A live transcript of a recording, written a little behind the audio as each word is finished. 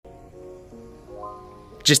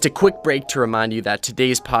Just a quick break to remind you that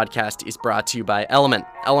today's podcast is brought to you by Element.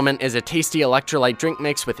 Element is a tasty electrolyte drink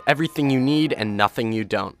mix with everything you need and nothing you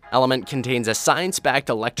don't. Element contains a science-backed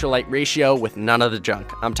electrolyte ratio with none of the junk.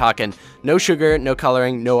 I'm talking no sugar, no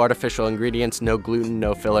coloring, no artificial ingredients, no gluten,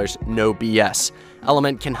 no fillers, no BS.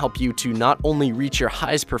 Element can help you to not only reach your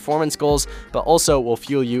highest performance goals, but also will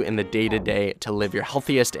fuel you in the day-to-day to live your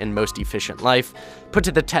healthiest and most efficient life. Put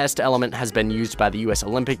to the test, Element has been used by the US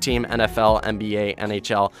Olympic team, NFL, NBA,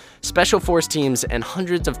 NHL, special force teams, and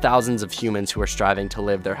hundreds of thousands of humans who are striving to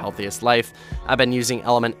live their healthiest life. I've been using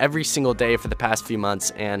Element every single day for the past few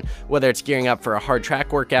months, and whether it's gearing up for a hard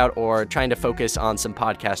track workout or trying to focus on some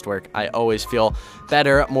podcast work, I always feel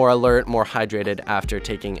better, more alert, more hydrated after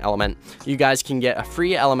taking Element. You guys can get a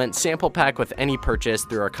free Element sample pack with any purchase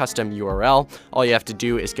through our custom URL. All you have to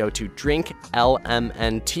do is go to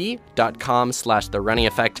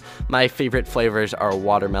drinklmnt.com/therunning-effect. My favorite flavors are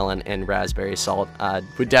watermelon and raspberry salt.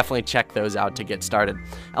 Would definitely check those out to get started.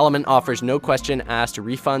 Element offers no question asked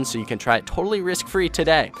refund, so you can try it totally risk-free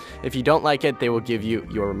today. If you don't like it, they will give you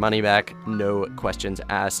your money back, no questions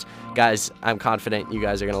asked. Guys, I'm confident you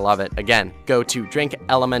guys are going to love it. Again, go to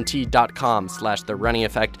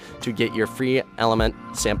drinklmnt.com/therunning-effect to get your free Element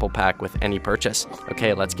sample pack with any purchase.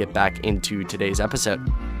 Okay, let's get back into today's episode.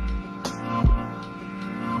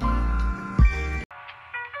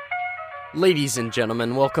 Ladies and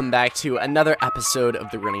gentlemen, welcome back to another episode of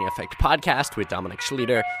the Running Effect podcast with Dominic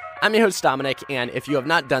Schluter. I'm your host, Dominic, and if you have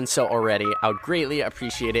not done so already, I would greatly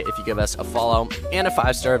appreciate it if you give us a follow and a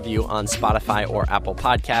 5-star review on Spotify or Apple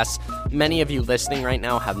Podcasts. Many of you listening right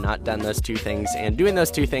now have not done those two things, and doing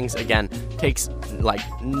those two things, again, takes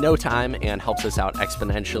no time and helps us out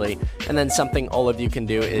exponentially. And then something all of you can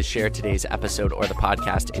do is share today's episode or the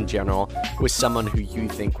podcast in general with someone who you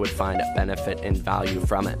think would find benefit and value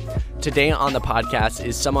from it. Today on the podcast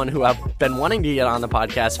is someone who I've been wanting to get on the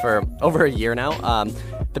podcast for over a year now.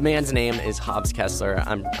 The man's name is Hobbs Kessler.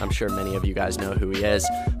 I'm sure many of you guys know who he is.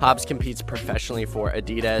 Hobbs competes professionally for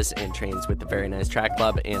Adidas and trains with the Very Nice Track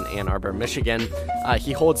Club in Ann Arbor, Michigan.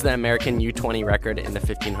 He holds the American U20 record in the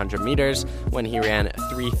 1500 meters when he ran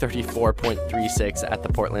 3:34.36 at the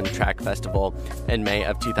Portland Track Festival in May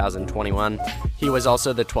of 2021. He was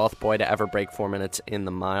also the 12th boy to ever break 4 minutes in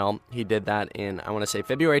the mile. He did that in, I want to say,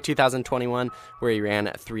 February 2021, where he ran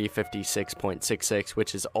 3:56.66,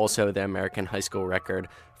 which is also the American high school record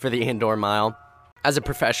for the indoor mile. As a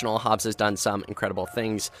professional, Hobbs has done some incredible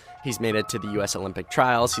things. He's made it to the US Olympic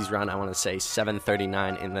trials. He's run, I want to say,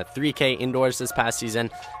 7:39 in the 3K indoors this past season.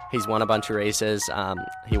 He's won a bunch of races.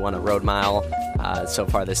 He won a road mile so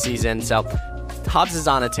far this season. So Hobbs is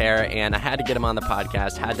on a tear, and I had to get him on the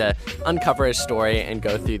podcast, had to uncover his story and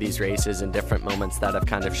go through these races and different moments that have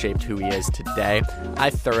kind of shaped who he is today. I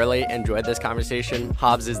thoroughly enjoyed this conversation.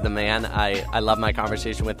 Hobbs is the man. I love my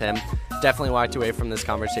conversation with him. Definitely walked away from this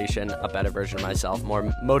conversation a better version of myself,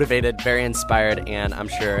 more motivated, very inspired, and I'm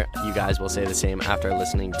sure you guys will say the same after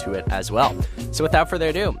listening to it as well. So without further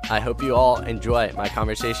ado, I hope you all enjoy my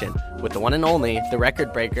conversation with the one and only, the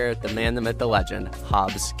record breaker, the man, the myth, the legend,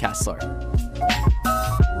 Hobbs Kessler.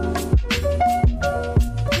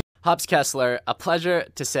 Hobbs Kessler, a pleasure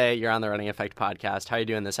to say you're on the Running Effect podcast. How are you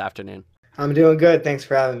doing this afternoon? I'm doing good. Thanks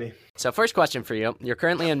for having me. So first question for you. You're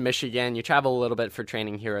currently in Michigan. You travel a little bit for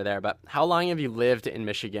training here or there, but how long have you lived in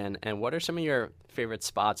Michigan, and what are some of your favorite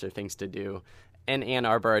spots or things to do in Ann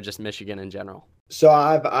Arbor or just Michigan in general? So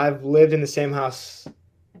I've lived in the same house,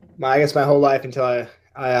 my whole life until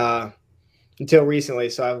until recently.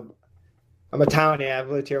 So I'm a townie. I've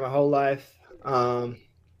lived here my whole life.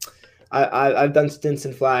 I've done stints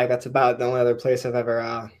in Flag. That's about the only other place I've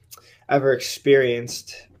ever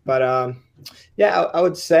experienced. But I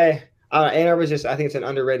would say Ann Arbor is I think it's an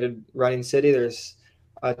underrated running city. There's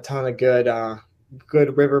a ton of good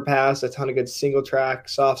river paths, a ton of good single track,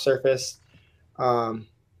 soft surface, and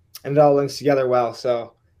it all links together well.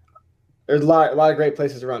 So there's a lot of great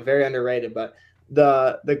places to run. Very underrated. But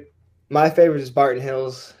my favorite is Barton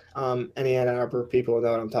Hills. Any Ann Arbor people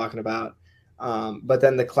know what I'm talking about. But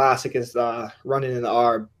then the classic is running in the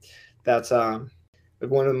Arb. That's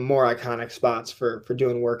one of the more iconic spots for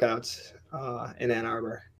doing workouts in Ann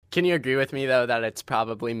Arbor. Can you agree with me, though, that it's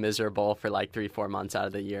probably miserable for like 3-4 months out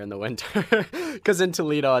of the year in the winter? Because in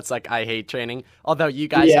Toledo, it's like, I hate training. Although you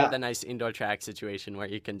guys have the nice indoor track situation where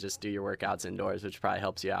you can just do your workouts indoors, which probably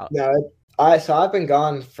helps you out. No, I've been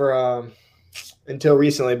gone for until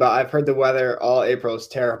recently, but I've heard the weather all April is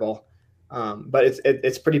terrible. But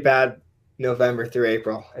it's pretty bad November through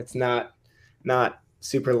April. It's not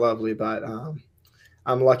super lovely, but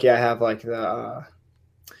I'm lucky I have like the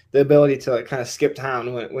ability to kind of skip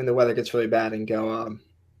town when the weather gets really bad and go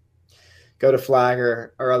go to flag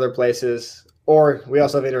or other places. Or we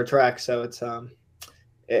also have indoor track, so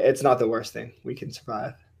it's not the worst thing. We can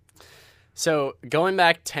survive. So going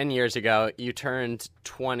back 10 years ago, you turned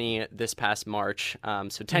 20 this past March.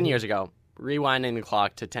 So 10 years ago, rewinding the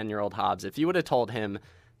clock to 10-year-old Hobbs, if you would have told him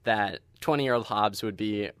that 20-year-old Hobbs would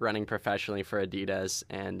be running professionally for Adidas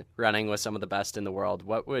and running with some of the best in the world,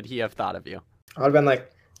 what would he have thought of you? I would have been like,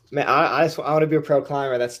 man, I want to be a pro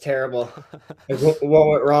climber. That's terrible. Like, what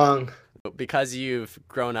went wrong? Because you've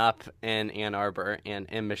grown up in Ann Arbor and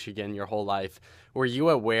in Michigan your whole life, were you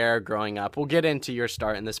aware growing up? We'll get into your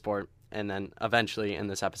start in the sport and then eventually in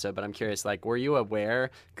this episode, but I'm curious, like, were you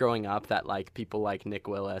aware growing up that, like, people like Nick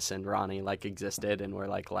Willis and Ronnie, like, existed and were,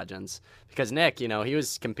 like, legends? Because Nick, he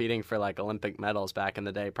was competing for, like, Olympic medals back in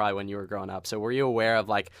the day, probably when you were growing up. So were you aware of,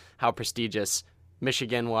 like, how prestigious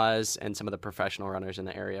Michigan was and some of the professional runners in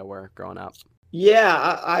the area were growing up? Yeah,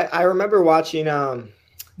 I remember watching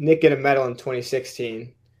Nick get a medal in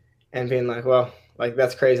 2016 and being like, well, like,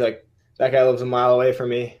 that's crazy. Like, that guy lives a mile away from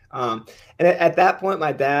me. And at that point,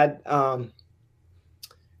 my dad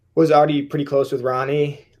was already pretty close with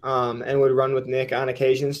Ronnie and would run with Nick on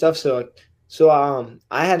occasion and stuff. So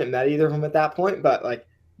I hadn't met either of them at that point, but like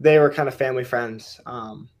they were kind of family friends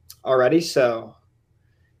already. So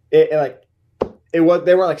they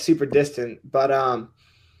weren't like super distant, but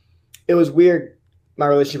it was weird, my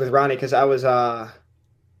relationship with Ronnie, because I was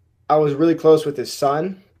really close with his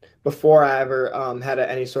son before I ever had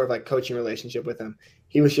any sort of like coaching relationship with him.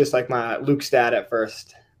 He was just like my Luke's dad at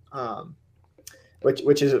first,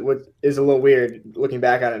 which is a little weird looking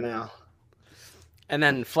back at it now. And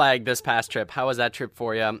then flag this past trip. How was that trip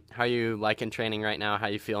for you? How are you liking training right now? How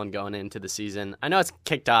are you feeling going into the season? I know it's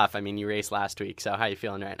kicked off. I mean, you raced last week, so how are you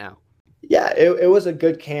feeling right now? Yeah, it was a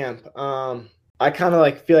good camp. I kind of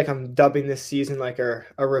like feel like I'm dubbing this season like a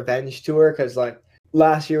revenge tour, because like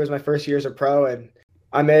last year was my first year as a pro, and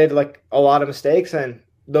I made like a lot of mistakes, and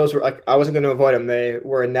those were like, I wasn't going to avoid them. They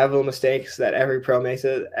were inevitable mistakes that every pro makes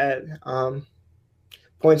at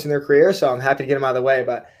points in their career. So I'm happy to get them out of the way,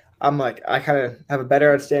 but I'm like, I kind of have a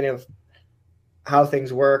better understanding of how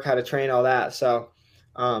things work, how to train, all that. So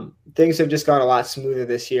things have just gone a lot smoother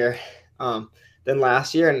this year than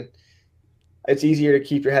last year. And it's easier to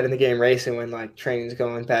keep your head in the game racing when like training's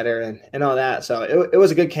going better and all that. So it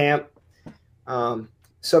was a good camp.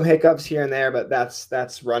 Some hiccups here and there, but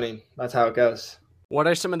that's running. That's how it goes. What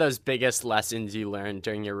are some of those biggest lessons you learned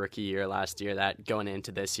during your rookie year last year that going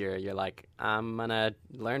into this year, you're like, I'm going to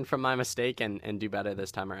learn from my mistake and do better this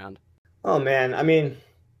time around? Oh, man. I mean,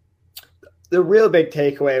 the real big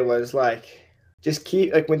takeaway was like, just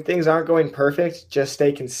keep, like when things aren't going perfect, just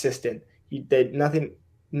stay consistent. Nothing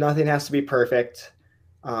has to be perfect.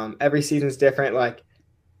 Every season's different,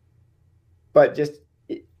 but just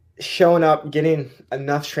showing up, getting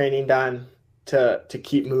enough training done to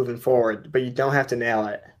keep moving forward, but you don't have to nail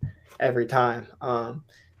it every time.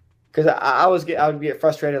 Because I would get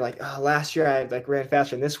frustrated, like, oh, last year I like ran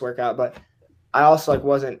faster in this workout, but I also like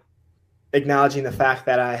wasn't acknowledging the fact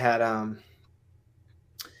that I had I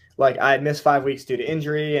had missed 5 weeks due to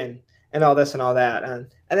injury and all this and all that, and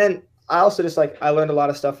then I also just like I learned a lot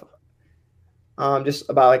of stuff just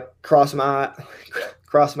about like crossing my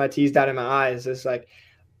T's, dotting my I's. It's like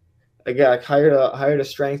I hired a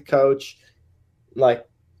strength coach, like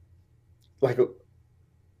I'm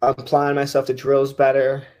applying myself to drills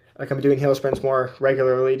better. Like I'm doing hill sprints more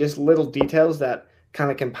regularly, just little details that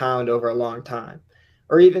kind of compound over a long time.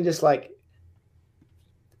 Or even just like,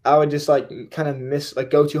 I would just like kind of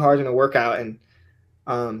go too hard in a workout and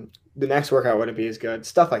the next workout wouldn't be as good.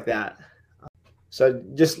 Stuff like that. So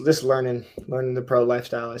just learning the pro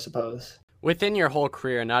lifestyle, I suppose. Within your whole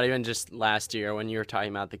career, not even just last year when you were talking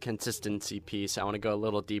about the consistency piece, I want to go a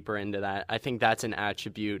little deeper into that. I think that's an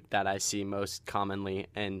attribute that I see most commonly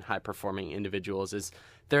in high-performing individuals is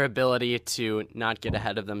their ability to not get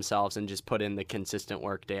ahead of themselves and just put in the consistent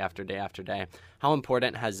work day after day after day. How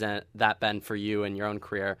important has that been for you in your own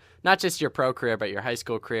career? Not just your pro career, but your high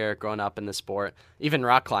school career, growing up in the sport. Even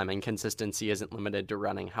rock climbing, consistency isn't limited to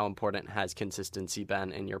running. How important has consistency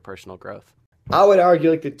been in your personal growth? I would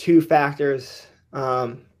argue like the two factors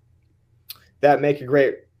that make a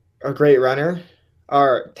great runner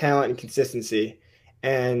are talent and consistency.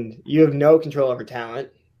 And you have no control over talent.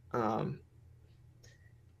 And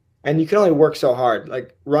you can only work so hard.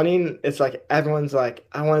 Like running, it's like everyone's like,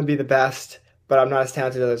 I want to be the best, but I'm not as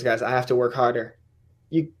talented as those guys. I have to work harder.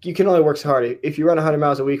 You can only work so hard. If you run 100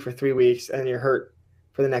 miles a week for 3 weeks and you're hurt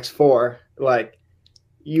for the next 4, like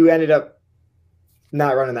you ended up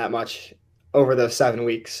not running that much over those 7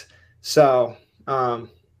 weeks. So I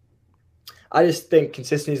just think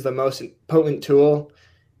consistency is the most potent tool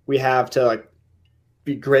we have to like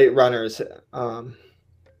be great runners,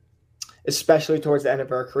 especially towards the end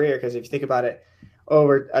of our career. Because if you think about it,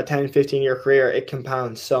 over a 10, 15-year career, it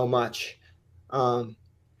compounds so much.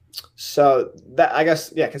 So that, I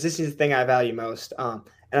guess, yeah, consistency is the thing I value most. And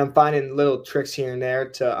I'm finding little tricks here and there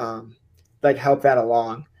to like help that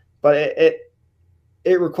along. But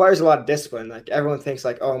it requires a lot of discipline. Like everyone thinks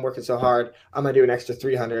like, oh, I'm working so hard, I'm gonna do an extra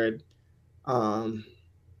 300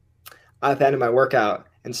 at the end of my workout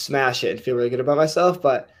and smash it and feel really good about myself.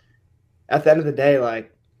 But at the end of the day,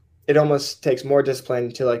 like it almost takes more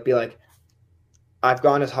discipline to like be like, I've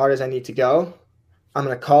gone as hard as I need to go. I'm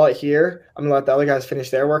gonna call it here. I'm gonna let the other guys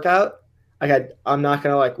finish their workout. I'm not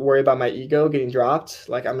gonna like worry about my ego getting dropped.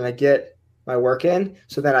 Like I'm gonna get my work in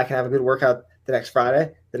so that I can have a good workout the next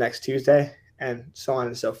Friday, the next Tuesday, and so on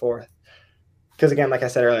and so forth. Because again, like I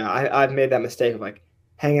said earlier, I've made that mistake of like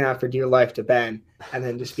hanging out for dear life to Ben and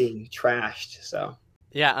then just being trashed. So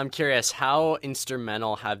yeah, I'm curious, how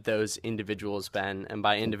instrumental have those individuals been? And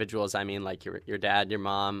by individuals, I mean like your dad, your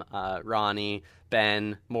mom, Ronnie,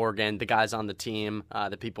 Ben, Morgan, the guys on the team,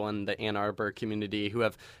 the people in the Ann Arbor community who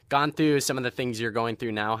have gone through some of the things you're going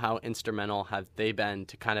through now. How instrumental have they been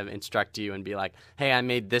to kind of instruct you and be like, hey, I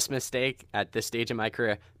made this mistake at this stage in my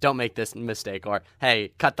career. Don't make this mistake. Or,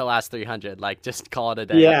 hey, cut the last 300. Like, just call it a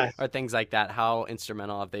day. Yeah. Or things like that. How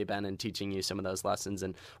instrumental have they been in teaching you some of those lessons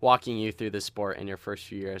and walking you through the sport in your first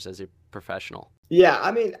few years as a professional? Yeah,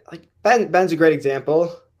 I mean, like Ben's a great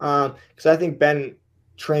example because I think Ben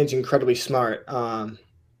trains incredibly smart.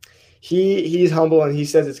 He's humble and he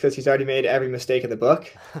says it's because he's already made every mistake in the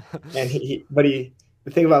book. And the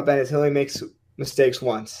thing about Ben is he only makes mistakes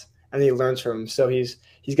once and then he learns from them. So he's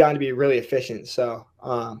gotten to be really efficient. So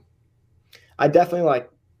I definitely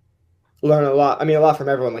like learn a lot. I mean, a lot from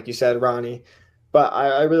everyone, like you said, Ronnie. But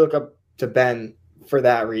I really look up to Ben for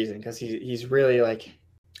that reason because he's really like,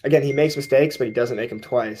 again, he makes mistakes, but he doesn't make them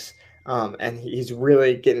twice. And he's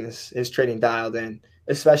really getting his training dialed in,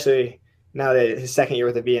 especially now that his second year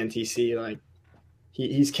with the VNTC, like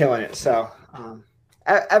he's killing it. So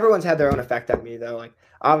everyone's had their own effect on me, though. Like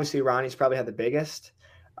obviously, Ronnie's probably had the biggest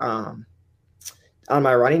on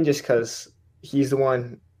my running, just because he's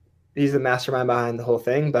the mastermind behind the whole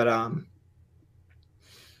thing. But I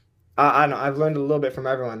don't know. I've learned a little bit from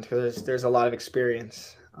everyone because there's a lot of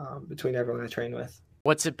experience between everyone I train with.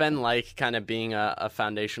 What's it been like kind of being a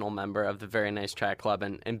foundational member of the Very Nice Track Club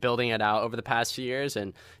and building it out over the past few years?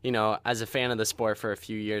 And, you know, as a fan of the sport for a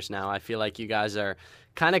few years now, I feel like you guys are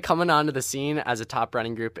kind of coming onto the scene as a top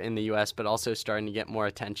running group in the U.S., but also starting to get more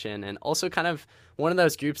attention and also kind of one of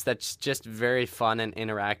those groups that's just very fun and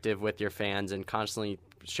interactive with your fans and constantly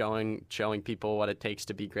showing people what it takes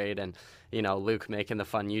to be great. And, you know, Luke making the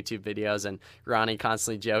fun YouTube videos and Ronnie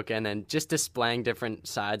constantly joking and just displaying different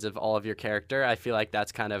sides of all of your character. I feel like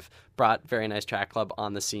that's kind of brought Very Nice Track Club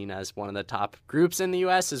on the scene as one of the top groups in the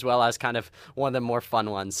U.S. as well as kind of one of the more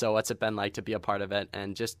fun ones. So what's it been like to be a part of it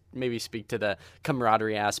and just maybe speak to the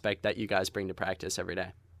camaraderie aspect that you guys bring to practice every day?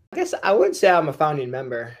 I guess I would say I'm a founding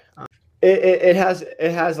member. It has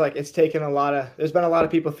like, it's taken there's been a lot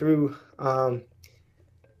of people through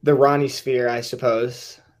the Ronnie sphere, I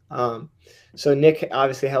suppose. So Nick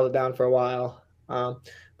obviously held it down for a while.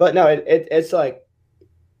 But no, it's like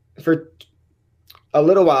for a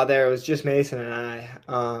little while there, it was just Mason and I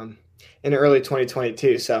in early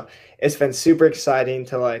 2022. So it's been super exciting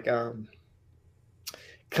to like kind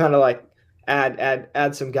of like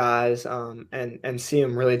add some guys and see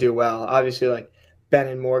them really do well. Obviously, like Ben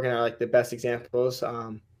and Morgan are like the best examples.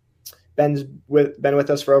 Ben's been with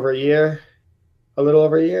us for a little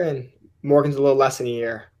over a year, and Morgan's a little less than a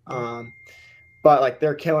year. But like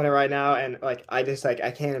they're killing it right now, and like I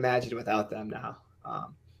can't imagine without them now.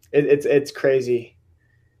 It's crazy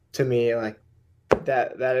to me like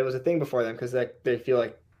that it was a thing before them because like they feel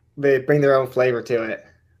like they bring their own flavor to it,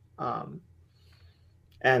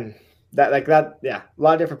 and that yeah, a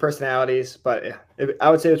lot of different personalities. But yeah, I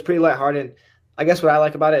would say it was pretty lighthearted. I guess what I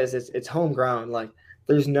like about it is it's homegrown. Like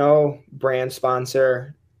there's no brand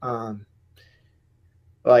sponsor.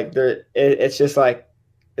 Like it's just like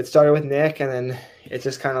it started with Nick, and then it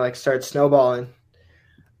just kind of like started snowballing.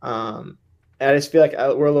 And I just feel like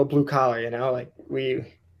we're a little blue collar, you know, like we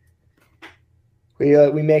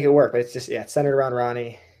make it work, but it's just it's centered around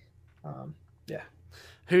Ronnie. Yeah.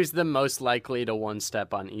 Who's the most likely to one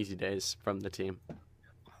step on easy days from the team?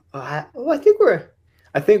 I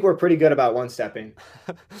think we're pretty good about one stepping.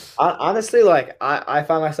 Honestly, like I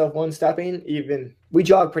find myself one stepping. Even we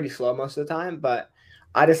jog pretty slow most of the time, but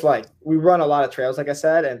I just like we run a lot of trails, like I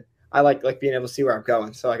said, and I like being able to see where I'm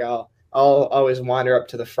going. So like I'll always wander up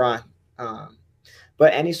to the front. But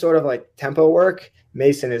But any sort of like tempo work,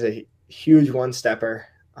 Mason is a huge one-stepper.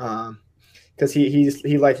 Because he's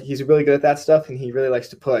really good at that stuff, and he really likes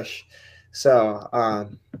to push. So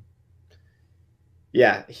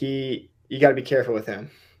yeah, you got to be careful with him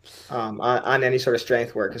on any sort of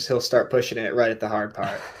strength work, because he'll start pushing it right at the hard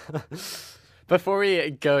part. Before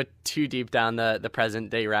we go too deep down the present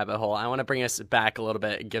day rabbit hole, I want to bring us back a little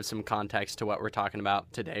bit and give some context to what we're talking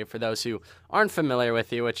about today for those who aren't familiar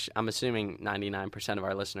with you, which I'm assuming 99% of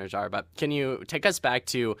our listeners are. But can you take us back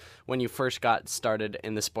to when you first got started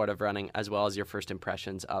in the sport of running, as well as your first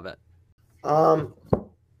impressions of it?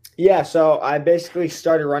 Yeah, so I basically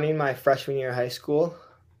started running my freshman year of high school.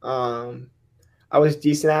 I was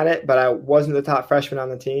decent at it, but I wasn't the top freshman on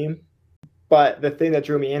the team. But the thing that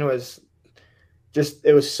drew me in was just,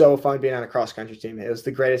 it was so fun being on a cross country team. It was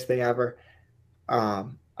the greatest thing ever. I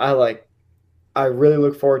really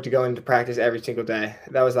look forward to going to practice every single day.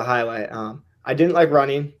 That was the highlight. I didn't like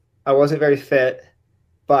running. I wasn't very fit,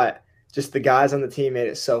 but just the guys on the team made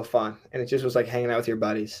it so fun. And it just was like hanging out with your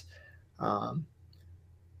buddies. And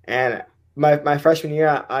my freshman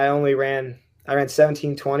year, I ran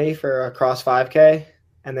 17:20 for a cross 5K.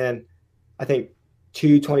 And then I think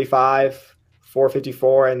 2:25,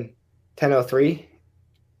 4:54, and 10:03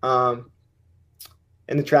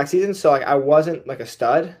 in the track season. So like I wasn't like a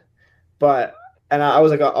stud, and I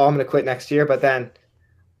was like, oh, I'm gonna quit next year. But then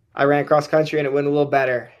I ran cross country and it went a little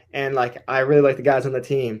better, and like I really liked the guys on the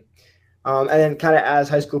team. And then kind of as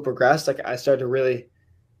high school progressed, like I started to really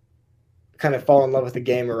kind of fall in love with the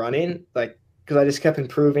game of running, like because I just kept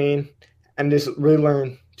improving and just really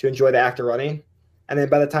learned to enjoy the act of running. And then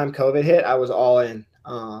by the time COVID hit, I was all in.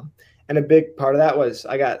 And a big part of that was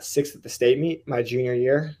I got sixth at the state meet my junior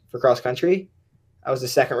year for cross country. I was the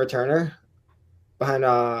second returner behind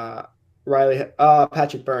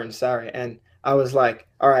Patrick Burns, sorry. And I was like,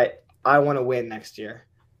 all right, I want to win next year.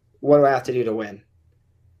 What do I have to do to win?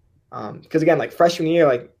 Because again, like freshman year,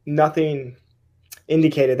 like nothing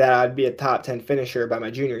indicated that I'd be a top 10 finisher by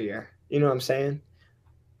my junior year. You know what I'm saying?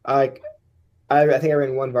 Like, I think I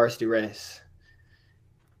ran one varsity race.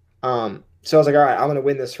 So I was like, all right, I'm going to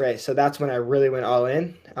win this race. So that's when I really went all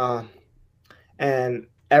in. And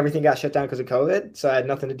everything got shut down because of COVID. So I had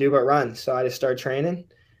nothing to do but run. So I just started training.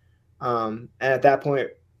 And at that point,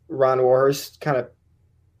 Ron Warhurst kind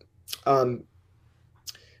of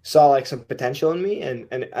saw like some potential in me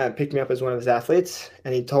and picked me up as one of his athletes.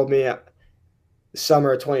 And he told me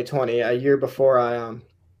summer of 2020, a year before I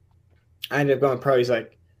ended up going pro, he's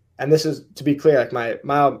like, and this is to be clear, like my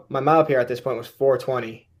mile PR at this point was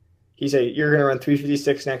 4:20. He said, you're going to run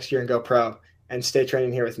 3:56 next year and go pro and stay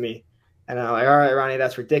training here with me. And I'm like, all right, Ronnie,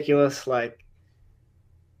 that's ridiculous. Like,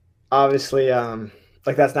 obviously,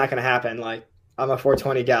 like that's not going to happen. Like, I'm a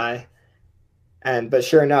 4:20 guy. But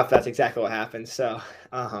sure enough, that's exactly what happened. So,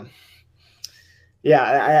 yeah,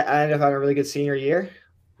 I ended up having a really good senior year.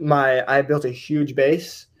 I built a huge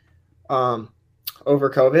base over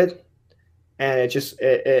COVID, and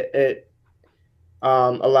it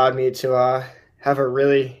allowed me to have a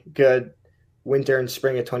really good winter and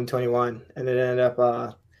spring of 2021, and it ended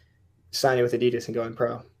up signing with Adidas and going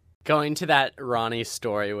pro. Going to that Ronnie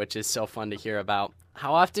story, which is so fun to hear about,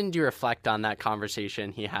 how often do you reflect on that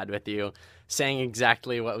conversation he had with you, saying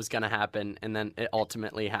exactly what was going to happen and then it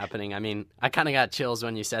ultimately happening? I mean, I kind of got chills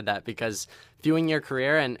when you said that, because viewing your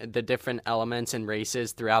career and the different elements and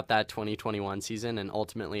races throughout that 2021 season and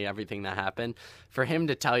ultimately everything that happened, for him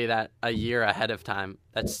to tell you that a year ahead of time,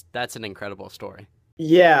 that's an incredible story.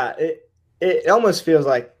 Yeah, it almost feels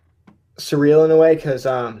like surreal in a way, because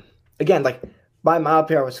again, like my mile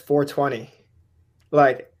PR was 4:20,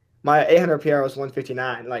 like my 800 PR was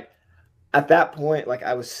 1:59. Like at that point, like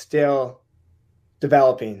I was still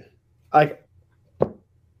developing. Like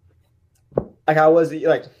I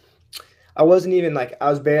wasn't even like, I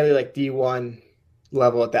was barely like D1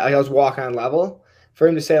 level at that. Like I was walking on level. For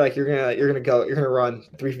him to say like you're gonna run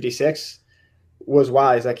 3:56 was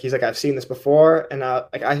wild. He's like I've seen this before, and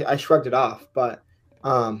I shrugged it off. But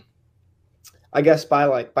I guess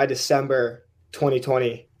by December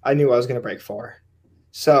 2020, I knew I was gonna break 4.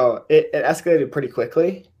 So it escalated pretty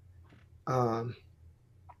quickly.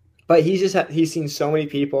 But he's seen so many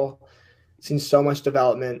people, seen so much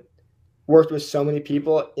development, worked with so many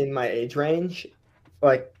people in my age range,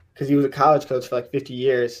 like because he was a college coach for like 50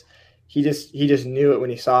 years. He just knew it when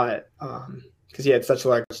he saw it, because he had such a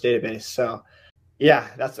large database. So yeah,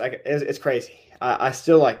 that's like it's crazy. I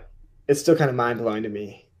still like, it's still kind of mind blowing to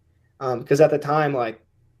me, because at the time, like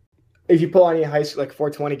if you pull any high school like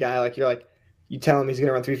 4:20 guy, like you tell him he's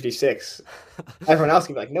gonna run 3:56, everyone else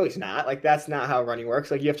can be like, no, he's not. Like that's not how running works.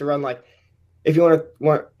 Like you have to run like if you want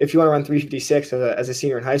to run 356 as a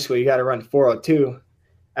senior in high school, you got to run 402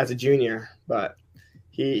 as a junior. But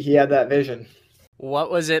he had that vision.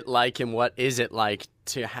 What was it like, and what is it like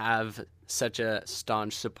to have such a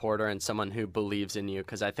staunch supporter and someone who believes in you?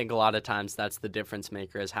 Because I think a lot of times that's the difference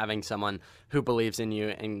maker, is having someone who believes in you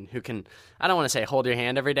and who can, I don't want to say hold your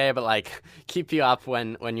hand every day, but like keep you up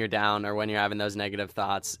when you're down or when you're having those negative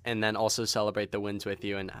thoughts, and then also celebrate the wins with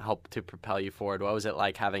you and help to propel you forward. What was it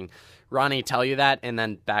like having Ronnie tell you that and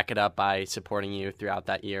then back it up by supporting you throughout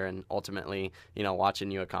that year and ultimately,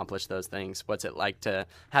 watching you accomplish those things? What's it like to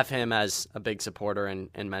have him as a big supporter and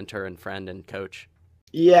mentor and friend and coach?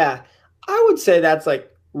 Yeah, I would say that's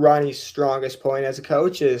like Ronnie's strongest point as a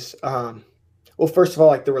coach is, well, first of all,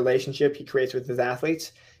 like the relationship he creates with his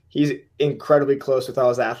athletes. He's incredibly close with all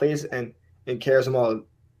his athletes and cares about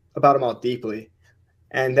them all deeply.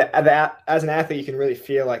 And that as an athlete, you can really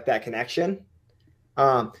feel like that connection.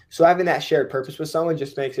 So having that shared purpose with someone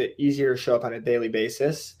just makes it easier to show up on a daily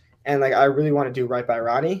basis. And like, I really want to do right by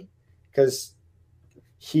Ronnie because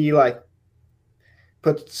he like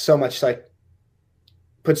puts so much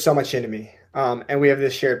into me. And we have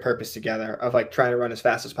this shared purpose together of like trying to run as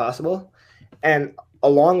fast as possible. And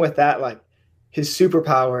along with that, like his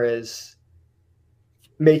superpower is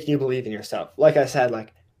making you believe in yourself. Like I said,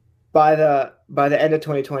 like by the end of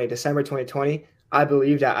 2020, December 2020, I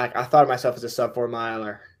believed that I thought of myself as a sub 4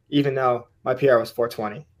 miler, even though my PR was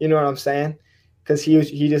 420. You know what I'm saying? Because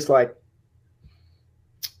he just like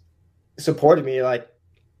supported me like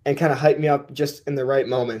and kind of hyped me up just in the right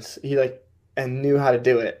moments. He like and knew how to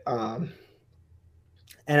do it. And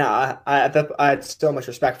I had so much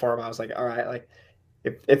respect for him. I was like, all right, like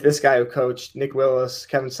if this guy who coached Nick Willis,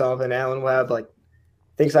 Kevin Sullivan, Alan Webb, like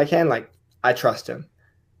thinks I can, like I trust him.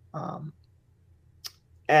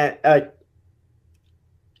 And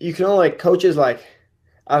you can only like coaches, like,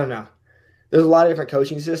 I don't know. There's a lot of different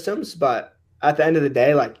coaching systems, but at the end of the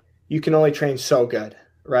day, like you can only train so good,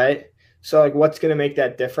 right? So like what's going to make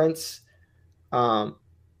that difference? Like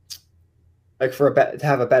to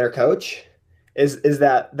have a better coach is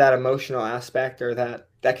that emotional aspect or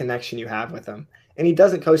that connection you have with them. And he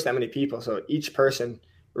doesn't coach that many people, so each person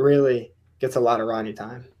really gets a lot of Ronnie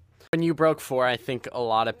time. When you broke 4, I think a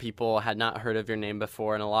lot of people had not heard of your name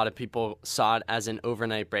before, and a lot of people saw it as an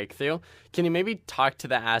overnight breakthrough. Can you maybe talk to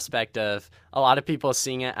the aspect of a lot of people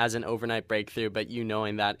seeing it as an overnight breakthrough, but you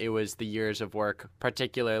knowing that it was the years of work,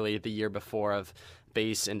 particularly the year before, of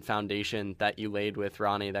base and foundation that you laid with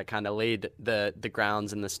Ronnie that kind of laid the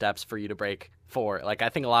grounds and the steps for you to break 4? Like, I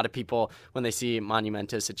think a lot of people, when they see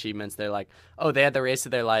monumentous achievements, they're like, oh, they had the race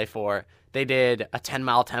of their life, or they did a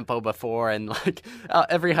 10-mile tempo before, and like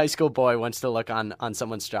every high school boy wants to look on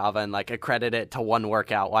someone's Strava and like accredit it to one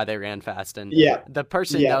workout why they ran fast. And the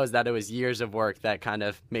person knows that it was years of work that kind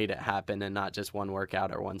of made it happen and not just one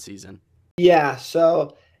workout or one season. Yeah.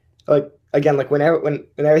 So like, again, like when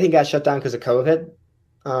everything got shut down because of COVID,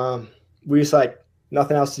 we just like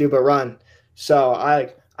nothing else to do but run. So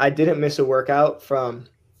I didn't miss a workout from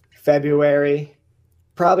February,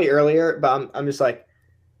 probably earlier, but I'm just like,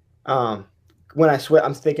 I'm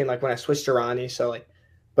thinking like when I switched to Ronnie. So like,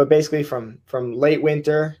 but basically from late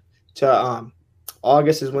winter to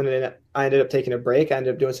August is when I ended up taking a break. I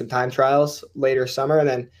ended up doing some time trials later summer, and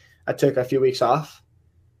then I took a few weeks off.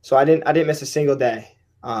 So I didn't miss a single day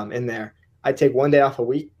in there. I take one day off a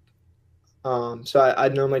week. So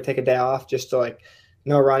I'd normally take a day off just to like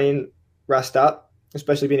running, rest up,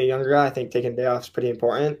 especially being a younger guy. I think taking a day off is pretty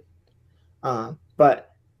important.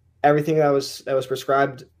 But everything that was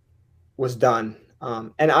prescribed was done.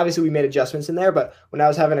 And obviously we made adjustments in there, but when I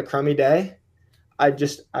was having a crummy day, I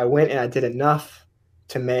went and I did enough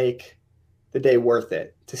to make the day worth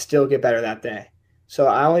it, to still get better that day. So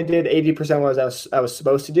I only did 80% of what I was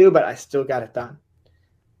supposed to do, but I still got it done.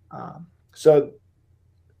 So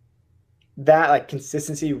that like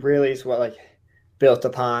consistency really is what like built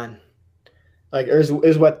upon, like is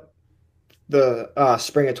what the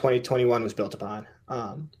spring of 2021 was built upon.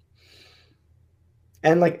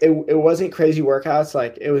 And like it wasn't crazy workouts.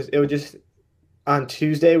 Like it was just on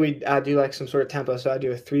Tuesday I'd do like some sort of tempo. So I'd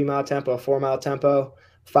do a 3-mile tempo, a 4-mile tempo,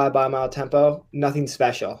 5-mile tempo, nothing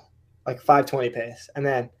special, like 520 pace. And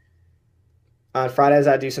then on Fridays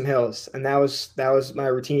I'd do some hills, and that was my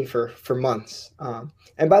routine for months.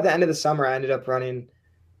 And by the end of the summer, I ended up running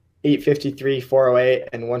 8:53, 4:08,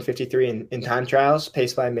 and 1:53 in time trials,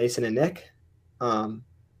 paced by Mason and Nick.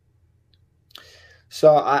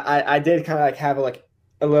 So I did kind of like have a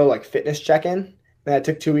little like fitness check-in. And I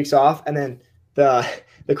took 2 weeks off, and then the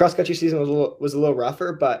cross country season was a little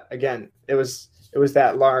rougher, but again, it was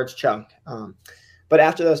that large chunk. But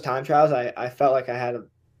after those time trials, I felt like I had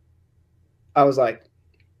I was like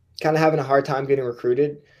kind of having a hard time getting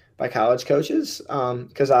recruited by college coaches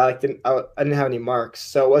because I didn't have any marks.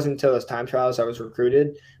 So it wasn't until those time trials I was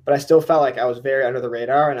recruited, but I still felt like I was very under the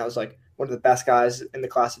radar and I was like one of the best guys in the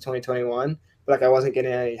class of 2021, but like I wasn't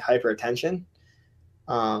getting any hyper attention.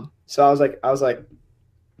 So I was like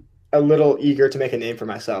a little eager to make a name for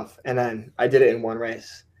myself, and then I did it in one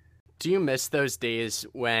race. Do you miss those days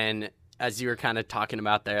when, as you were kind of talking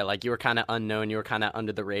about there, like you were kind of unknown, you were kind of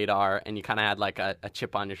under the radar, and you kind of had like a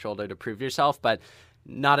chip on your shoulder to prove yourself, but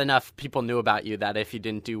not enough people knew about you that if you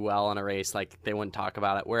didn't do well in a race, like they wouldn't talk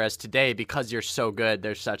about it. Whereas today, because you're so good,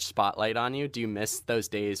 there's such spotlight on you. Do you miss those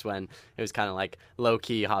days when it was kind of like low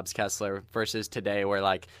key Hobbs Kessler versus today where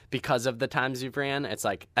like because of the times you've ran, it's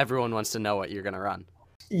like everyone wants to know what you're going to run?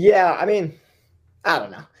 Yeah, I mean, I don't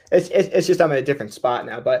know. It's just I'm in a different spot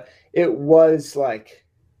now, but it was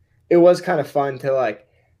kind of fun to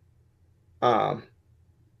um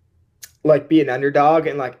be an underdog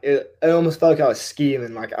and like it almost felt like I was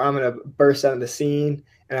scheming like I'm gonna burst out of the scene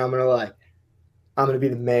and I'm gonna be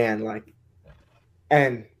the man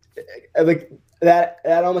and like that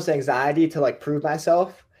almost anxiety to like prove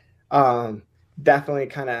myself definitely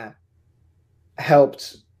kind of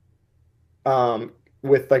helped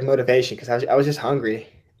with like motivation because I was just hungry.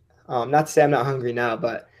 Not to say I'm not hungry now,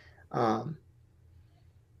 but um,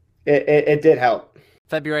 it did help.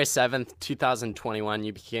 February 7th, 2021,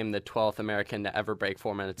 you became the 12th American to ever break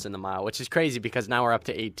 4 minutes in the mile, which is crazy because now we're up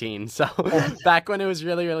to 18. So back when it was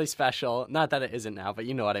really, really special, not that it isn't now, but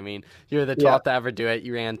you know what I mean. You were the 12th to ever do it.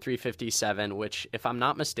 You ran 3:57, which, if I'm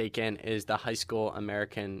not mistaken, is the high school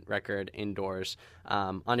American record indoors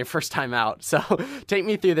on your first time out. So take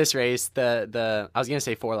me through this race. I was going to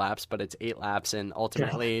say 4 laps, but it's 8 laps, and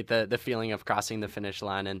ultimately the feeling of crossing the finish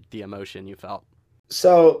line and the emotion you felt.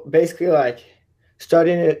 So basically, like,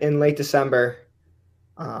 starting it in late December,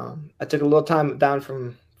 I took a little time down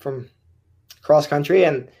from cross country,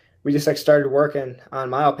 and we just like started working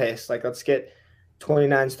on mile pace. Like, let's get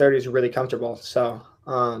 29s, 30s really comfortable. So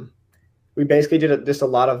we basically did just a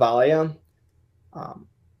lot of volume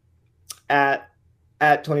at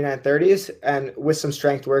 29, 30s, and with some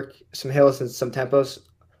strength work, some hills and some tempos,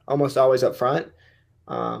 almost always up front.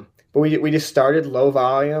 But we just started low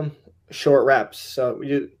volume, short reps. So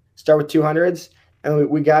we start with 200s.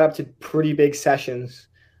 And we got up to pretty big sessions,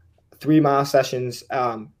 3-mile sessions,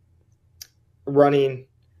 running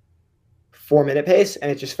 4-minute pace,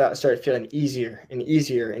 and it just started feeling easier and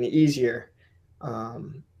easier and easier.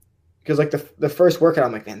 Because like the first workout,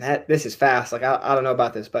 I'm like, man, this is fast. Like I don't know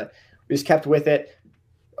about this, but we just kept with it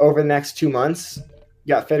over the next 2 months,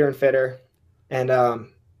 got fitter and fitter, and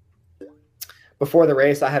before the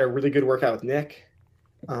race, I had a really good workout with Nick.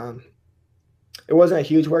 It wasn't a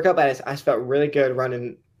huge workout, but I just felt really good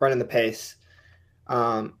running the pace.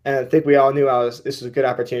 And I think we all knew this was a good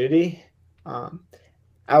opportunity.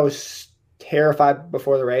 I was terrified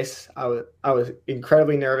before the race. I was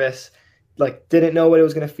incredibly nervous, like didn't know what it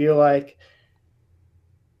was going to feel like.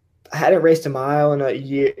 I hadn't raced a mile in a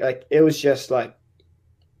year. Like it was just like,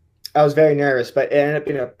 I was very nervous, but it ended up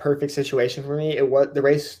being a perfect situation for me. It was the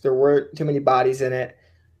race. There weren't too many bodies in it.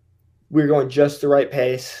 We were going just the right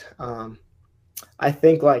pace. I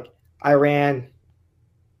think like I ran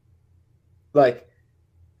like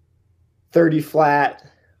 30 flat,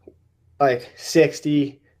 like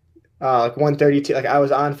 60, like 132. Like I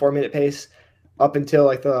was on 4-minute pace up until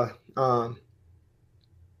like the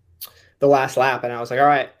last lap, and I was like, all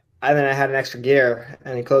right. And then I had an extra gear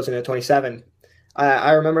and then closing at 27.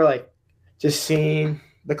 I remember like just seeing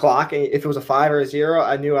the clock. If it was a 5 or a 0,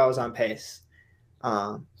 I knew I was on pace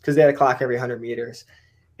because they had a clock every 100 meters.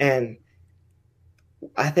 And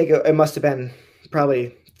I think it must have been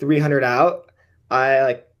probably 300 out. I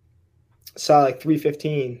like saw like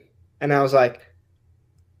 3:15, and I was like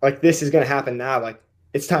this is gonna happen now. Like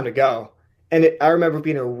it's time to go. And I remember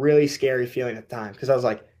being a really scary feeling at the time because I was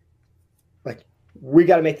like we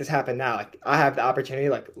got to make this happen now. Like I have the opportunity.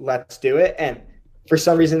 Like let's do it. And for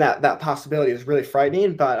some reason that possibility was really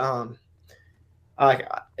frightening. But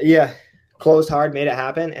closed hard, made it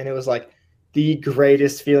happen, and it was like the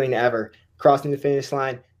greatest feeling ever. Crossing the finish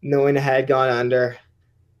line, knowing I had gone under.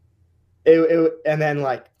 And then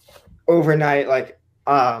like overnight, like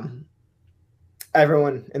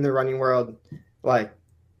everyone in the running world like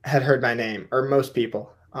had heard my name, or most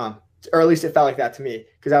people, or at least it felt like that to me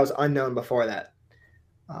because I was unknown before that.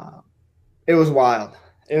 It was wild.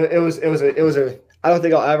 It was a. I don't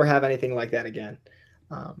think I'll ever have anything like that again.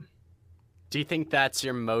 Do you think that's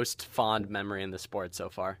your most fond memory in the sport so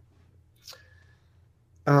far?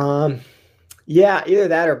 Yeah, either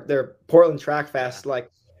that or their Portland Track Fest. Like,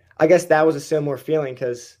 I guess that was a similar feeling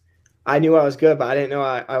because I knew I was good, but I didn't know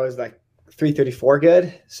I was like 334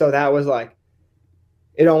 good. So that was like,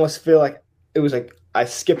 it almost feel like it was like I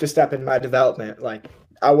skipped a step in my development. Like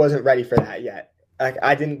I wasn't ready for that yet. Like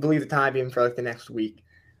I didn't believe the time even for like the next week.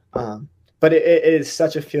 Um, but it is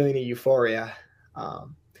such a feeling of euphoria.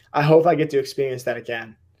 I hope I get to experience that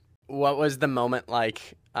again. What was the moment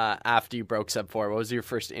like after you broke sub 4? What was your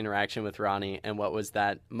first interaction with Ronnie, and what was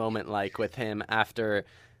that moment like with him after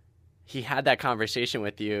he had that conversation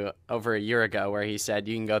with you over a year ago where he said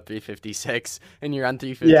you can go 356 and you're on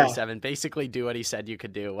Yeah, 357, basically do what he said you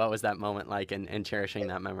could do? What was that moment like, and cherishing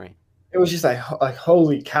that memory? it was just like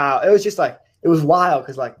holy cow. It was just like it was wild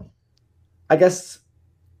because like I guess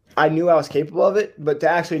I knew I was capable of it, but to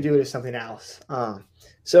actually do it is something else.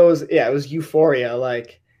 So it was euphoria.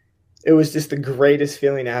 Like it was just the greatest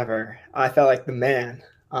feeling ever. I felt like the man.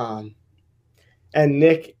 And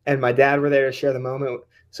Nick and my dad were there to share the moment.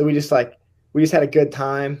 So we just had a good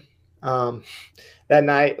time. That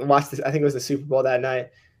night, watched this. I think it was the Super Bowl that night.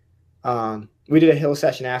 We did a hill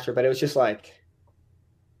session after, but it was just like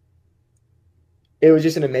it was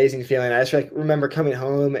just an amazing feeling. I just like remember coming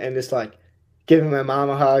home and just like giving my mom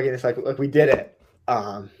a hug, and it's like, look, we did it.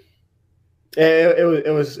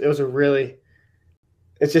 It was a really,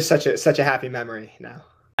 it's just such a happy memory now.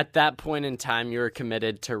 At that point in time, you were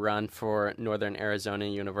committed to run for Northern Arizona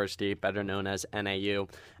University, better known as NAU.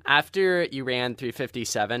 After you ran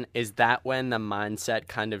 357, is that when the mindset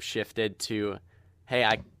kind of shifted to, hey,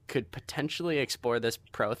 I could potentially explore this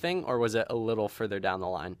pro thing, or was it a little further down the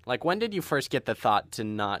line? Like, when did you first get the thought to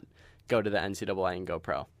not go to the NCAA and go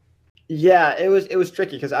pro? Yeah, it was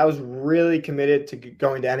tricky because I was really committed to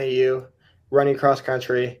going to NAU, running cross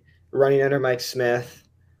country, running under Mike Smith,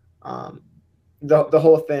 um, the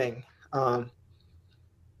whole thing.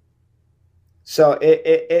 So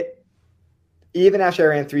it even after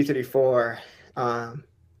I ran 334,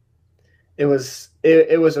 it was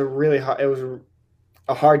a really hard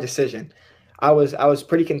a hard decision. I was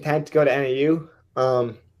pretty content to go to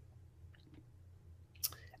NAU.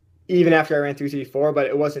 Even after I ran 334, but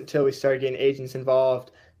it wasn't until we started getting agents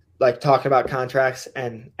involved, like talking about contracts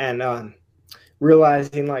and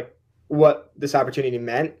realizing like what this opportunity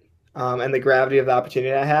meant, and the gravity of the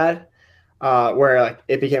opportunity I had, where like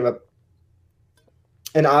it became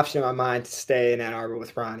an option in my mind to stay in Ann Arbor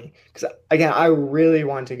with Ronnie. Because again, I really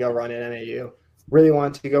wanted to go run at NAU, really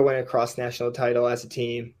wanted to go win a cross national title as a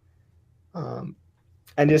team, and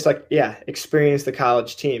just like experience the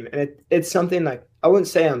college team. And it's something like I wouldn't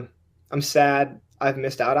say I'm sad I've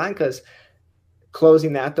missed out on, because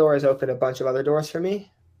closing that door has opened a bunch of other doors for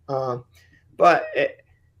me. But it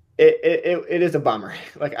is a bummer.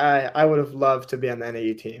 Like I would have loved to be on the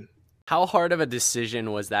NAU team. How hard of a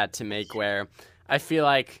decision was that to make, where I feel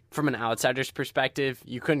like from an outsider's perspective,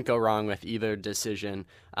 you couldn't go wrong with either decision?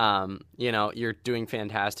 You're doing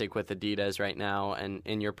fantastic with Adidas right now and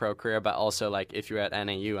in your pro career, but also like if you were at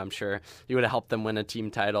NAU, I'm sure you would have helped them win a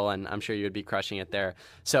team title, and I'm sure you would be crushing it there.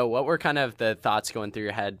 So what were kind of the thoughts going through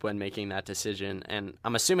your head when making that decision? And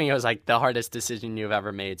I'm assuming it was like the hardest decision you've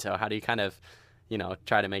ever made. So how do you kind of,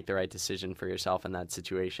 try to make the right decision for yourself in that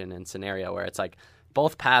situation and scenario where it's like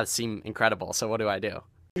both paths seem incredible? So what do I do?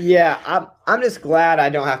 Yeah, I'm just glad I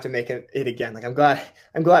don't have to make it again. Like I'm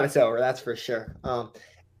glad it's over. That's for sure. And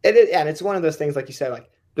it's one of those things, like you said, like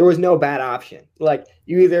there was no bad option. Like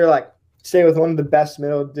you either like stay with one of the best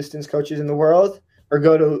middle distance coaches in the world, or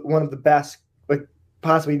go to one of the best, like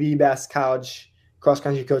possibly the best college cross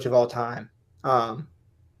country coach of all time.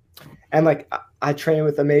 And like I train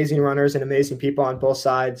with amazing runners and amazing people on both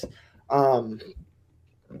sides.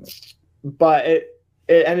 But it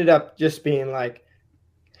ended up just being like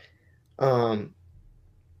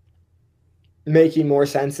making more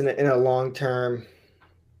sense in a long term,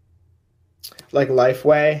 like life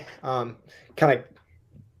way. Kind of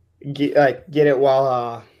get it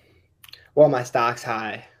while my stock's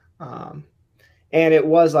high. And it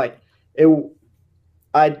was like it.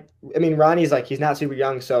 I mean, Ronnie's like, he's not super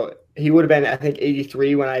young, so he would have been, I think,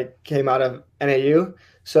 83 when I came out of NAU.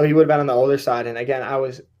 So he would have been on the older side. And again,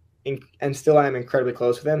 and still am incredibly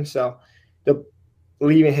close with him. So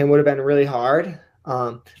leaving him would have been really hard.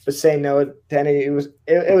 But saying no to NAU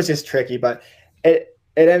it was just tricky. But it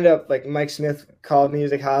ended up like Mike Smith called me. He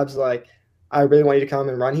was like, Hobbs, like, I really want you to come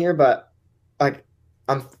and run here, but like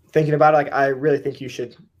I'm thinking about it. Like I really think you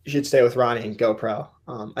should stay with Ronnie and go pro.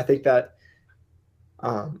 I think that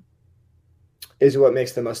is what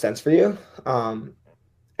makes the most sense for you. And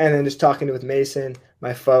then just talking with Mason,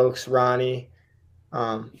 my folks, Ronnie,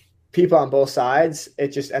 people on both sides, it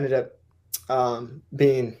just ended up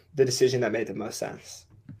being the decision that made the most sense.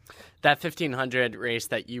 That 1500 race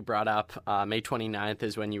that you brought up, May 29th,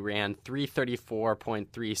 is when you ran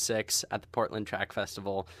 3:34.36 at the Portland Track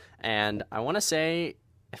Festival. And I want to say,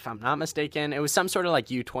 if I'm not mistaken, it was some sort of like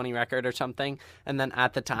U20 record or something. And then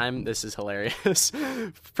at the time, this is hilarious,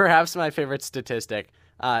 perhaps my favorite statistic,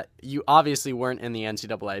 you obviously weren't in the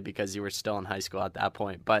NCAA because you were still in high school at that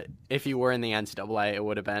point. But if you were in the NCAA, it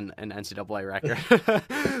would have been an NCAA record.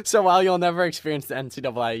 So while you'll never experience the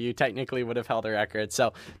NCAA, you technically would have held a record.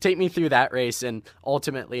 So take me through that race. And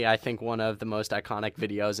ultimately, I think one of the most iconic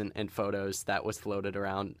videos and photos that was floated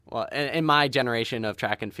around, well, in my generation of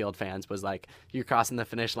track and field fans, was like you crossing the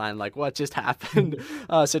finish line, like what just happened?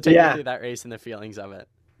 So take me through that race and the feelings of it.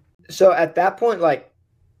 So at that point, like,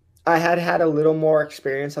 I had a little more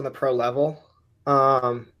experience on the pro level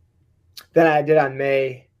than I did on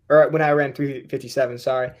when I ran 3:57,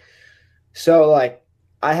 sorry. So, like,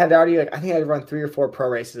 I had already, like, I think I'd run 3 or 4 pro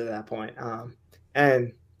races at that point.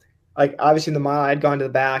 And, like, obviously in the mile, I'd gone to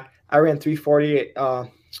the back. I ran 3:40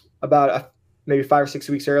 about maybe 5 or 6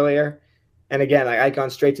 weeks earlier. And, again, like, I'd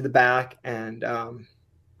gone straight to the back and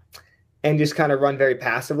just kind of run very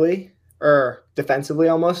passively or defensively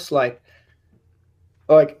almost,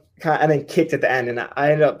 and then kicked at the end, and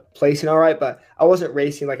I ended up placing all right, but I wasn't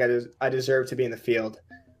racing like I deserved to be in the field.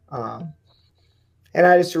 And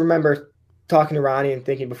I just remember talking to Ronnie and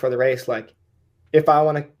thinking before the race, like, if I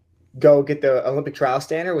want to go get the Olympic trial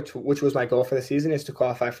standard, which was my goal for the season, is to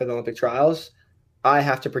qualify for the Olympic trials, I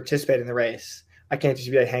have to participate in the race. I can't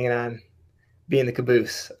just be like hanging on, being the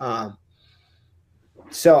caboose.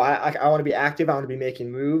 So I want to be active. I want to be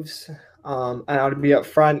making moves. And I want to be up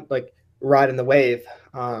front, like, riding the wave.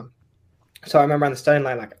 So I remember on the starting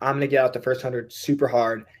line, like, I'm going to get out the first 100 super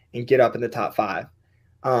hard and get up in the top 5.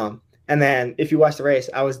 And then if you watch the race,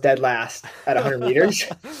 I was dead last at 100 meters.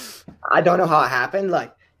 I don't know how it happened.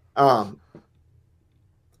 Like, I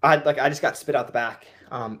just got spit out the back.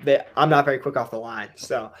 I'm not very quick off the line.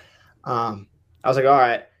 So I was like, all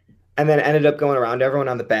right. And then ended up going around everyone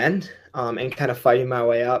on the bend and kind of fighting my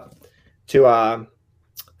way up to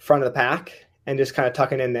front of the pack and just kind of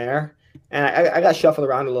tucking in there. And I got shuffled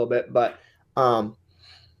around a little bit, but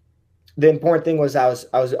the important thing was I was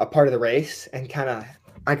a part of the race, and kind of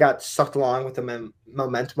I got sucked along with the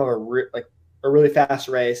momentum of a really fast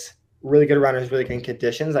race, really good runners, really good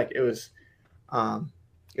conditions. Like, it was a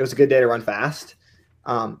good day to run fast.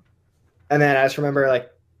 And then I just remember, like,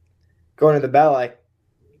 going to the bell, like,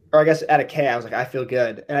 or I guess at a K, I was like, I feel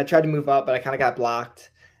good, and I tried to move up, but I kind of got blocked.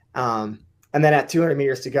 And then at 200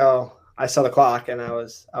 meters to go, I saw the clock, and I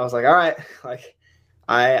was like, all right, like,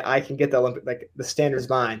 I can get the Olympic, like, the standard's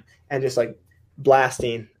mine, and just, like,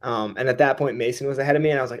 blasting. And at that point, Mason was ahead of me,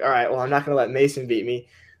 and I was like, all right, well, I'm not going to let Mason beat me.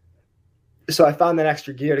 So I found that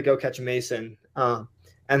extra gear to go catch Mason. And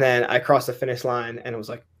then I crossed the finish line, and it was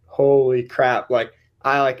like, holy crap. Like,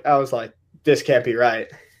 I was like, this can't be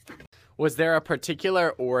right. Was there a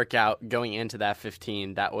particular workout going into that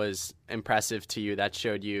 15 that was impressive to you, that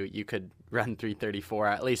showed you could run 3:34,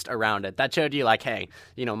 at least around it, that showed you, like, hey,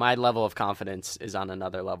 my level of confidence is on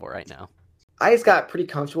another level right now? I just got pretty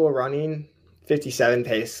comfortable running 57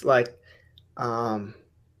 pace. Like,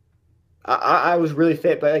 I was really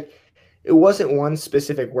fit, but, like, it wasn't one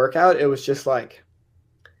specific workout. It was just like,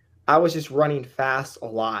 I was just running fast a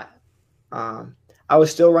lot. I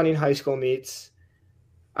was still running high school meets.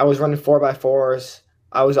 I was running 4x4s.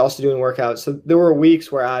 I was also doing workouts. So there were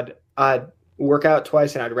weeks where I'd work out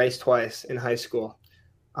twice and I'd race twice in high school.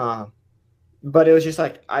 But it was just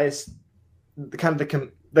like,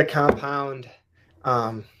 the compound,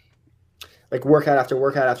 like, workout after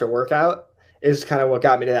workout after workout is kind of what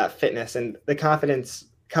got me to that fitness, and the confidence,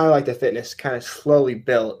 kind of like the fitness, kind of slowly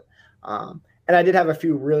built. And I did have a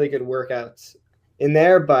few really good workouts in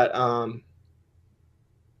there, but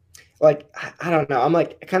like, I don't know. I'm,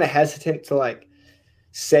 like, kind of hesitant to, like,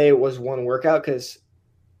 say it was one workout, because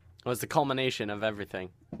it was the culmination of everything.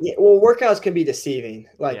 Yeah, well, workouts can be deceiving.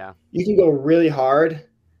 Like, You can go really hard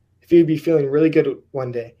if you'd be feeling really good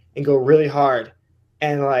one day, and go really hard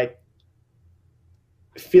and, like,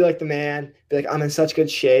 feel like the man, be like, I'm in such good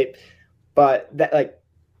shape, but that, like,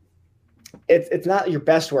 it's not your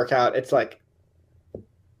best workout. It's like,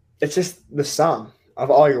 it's just the sum of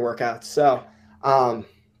all your workouts. So,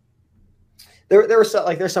 there's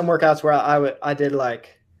some workouts where I did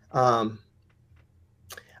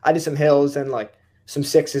some hills and, like, some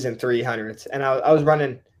 6s and 300s, and I was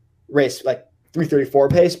running race, like, 3:34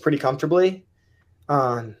 pace pretty comfortably.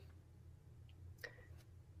 But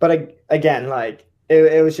again, like,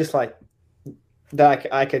 it was just like that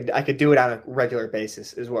I could do it on a regular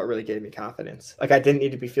basis is what really gave me confidence. Like, I didn't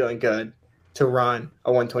need to be feeling good to run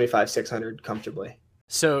a 125 600 comfortably.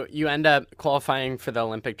 So you end up qualifying for the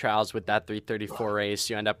Olympic trials with that 3:34 race.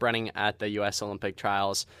 You end up running at the U.S. Olympic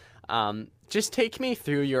trials. Just take me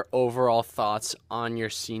through your overall thoughts on your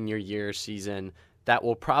senior year season that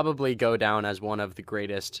will probably go down as one of the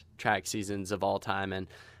greatest track seasons of all time. And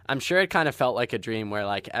I'm sure it kind of felt like a dream where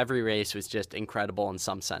like every race was just incredible in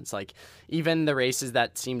some sense. Like even the races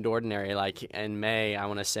that seemed ordinary, like in May, I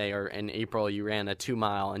want to say, or in April, you ran a 2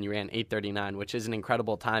 mile and you ran 8:39, which is an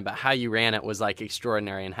incredible time. But how you ran it was like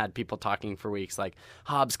extraordinary and had people talking for weeks. Like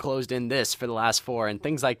Hobbs closed in this for the last 4 and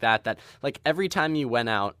things like that. That like every time you went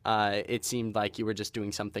out, it seemed like you were just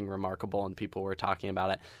doing something remarkable and people were talking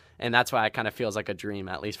about it. And that's why it kind of feels like a dream,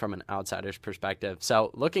 at least from an outsider's perspective.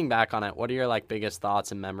 So looking back on it, what are your like biggest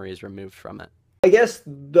thoughts and memories removed from it? I guess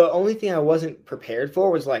the only thing I wasn't prepared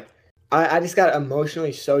for was like, I just got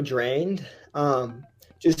emotionally so drained.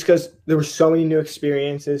 Just because there were so many new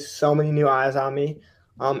experiences, so many new eyes on me.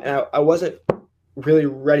 And I wasn't really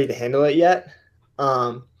ready to handle it yet.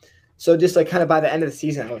 So just like kind of by the end of the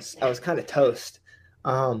season, I was kind of toast.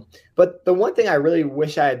 But the one thing I really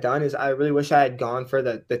wish I had done is I really wish I had gone for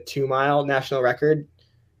the 2 mile national record.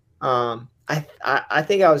 I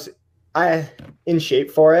think I was in shape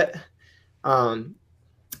for it. And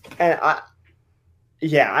I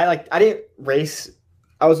didn't race.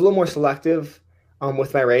 I was a little more selective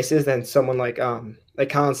with my races than someone like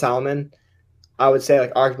Colin Solomon. I would say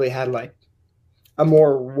like arguably had like a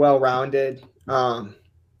more well-rounded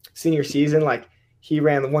senior season. Like he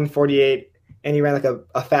ran the 148 and he ran like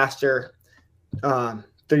a faster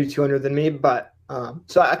 3,200 than me. But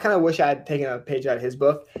so I kind of wish I had taken a page out of his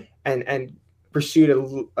book and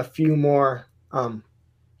pursued a few more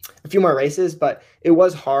races. But it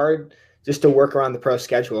was hard just to work around the pro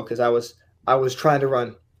schedule because I was trying to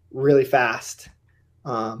run really fast,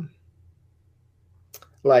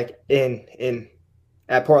 like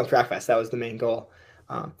at Portland Track Fest. That was the main goal.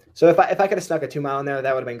 So if I could have snuck a 2 mile in there,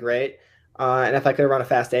 that would have been great. And if I could have run a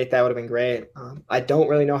fast 8, that would have been great. I don't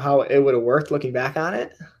really know how it would have worked looking back on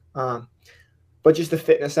it. But just the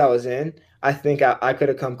fitness I was in, I think I could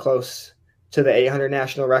have come close to the 800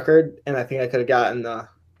 national record, and I think I could have gotten the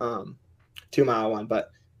 2 mile one. But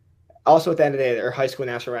also at the end of the day, they're high school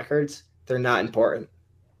national records. They're not important.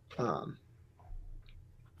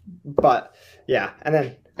 But yeah, and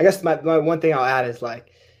then I guess my one thing I'll add is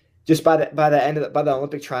like just by the end of the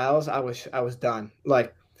Olympic trials, I was done.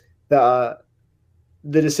 Like the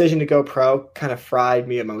decision to go pro kind of fried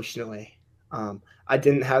me emotionally. I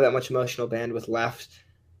didn't have that much emotional bandwidth left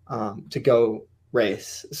to go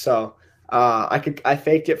race. So I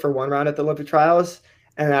faked it for one round at the Olympic trials,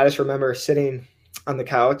 and I just remember sitting on the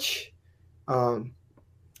couch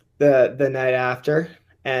the night after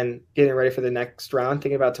and getting ready for the next round,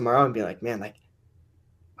 thinking about tomorrow and being like, man, like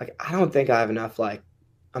I don't think I have enough like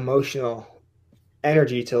emotional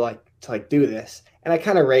energy to do this. And I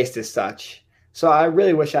kind of raced as such. So I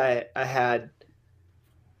really wish I had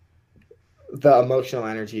the emotional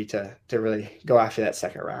energy to really go after that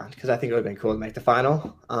second round, because I think it would have been cool to make the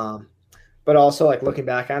final. But also like looking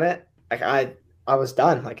back on it, like I was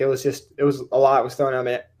done. Like it was a lot was thrown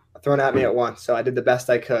at me at once. So I did the best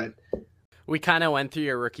I could. We kind of went through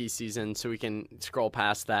your rookie season, so we can scroll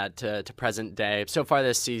past that to present day. So far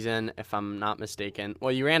this season, if I'm not mistaken,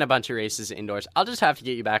 well, you ran a bunch of races indoors. I'll just have to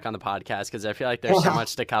get you back on the podcast because I feel like there's so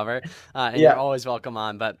much to cover, and You're always welcome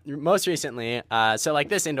on. But most recently, so like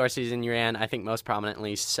this indoor season, you ran, I think most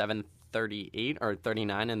prominently, 7:38 or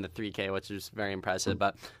 39 in the 3K, which is very impressive.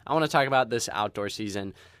 But I want to talk about this outdoor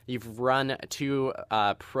season. You've run 2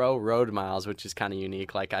 pro road miles, which is kind of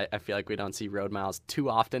unique. Like I feel like we don't see road miles too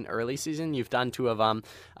often early season. You've done 2 of them.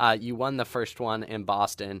 You won the first one in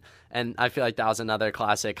Boston, and I feel like that was another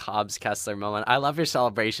classic Hobbs Kessler moment. I love your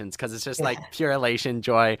celebrations because it's just like pure elation,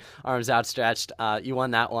 joy, arms outstretched. You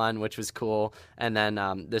won that one, which was cool. And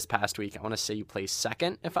then this past week, I want to say you placed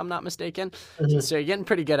second, if I'm not mistaken. Mm-hmm. So you're getting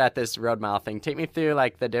pretty good at this road mile thing. Take me through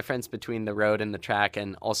like the difference between the road and the track,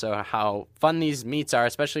 and also how fun these meets are,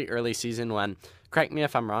 especially early season when, correct me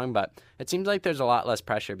if I'm wrong, but it seems like there's a lot less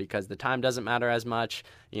pressure because the time doesn't matter as much.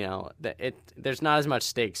 You know, there's not as much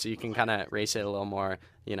stakes, so you can kind of race it a little more,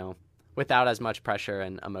 you know, without as much pressure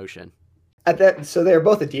and emotion. So they were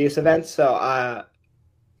both Adidas events, so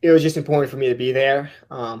it was just important for me to be there,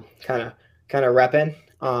 kind of repping.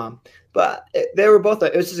 But they were both.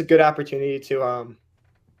 It was just a good opportunity to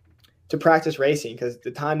practice racing because the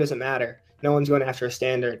time doesn't matter. No one's going after a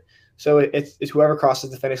standard. So it's whoever crosses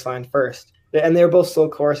the finish line first, and they were both slow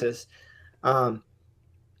courses. So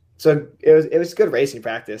it was good racing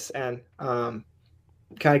practice and kind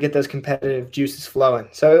of get those competitive juices flowing.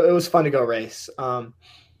 So it was fun to go race.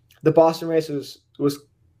 The Boston race was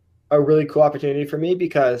a really cool opportunity for me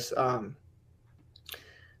because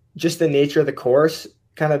just the nature of the course,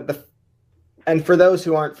 and for those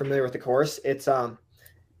who aren't familiar with the course, it's a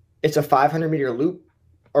 500-meter loop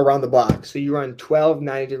around the block. So you run 12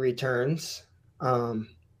 90-degree turns.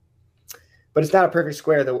 But it's not a perfect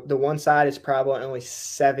square. The one side is probably only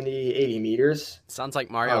 70, 80 meters. Sounds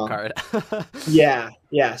like Mario Kart.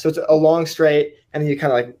 Yeah. So it's a long straight, and then you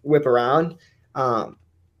kind of like whip around.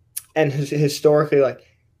 And historically, like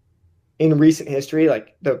in recent history,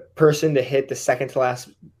 like the person to hit the second to last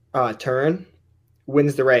turn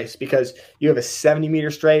wins the race because you have a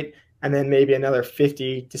 70-meter straight and then maybe another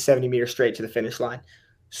 50 to 70-meter straight to the finish line.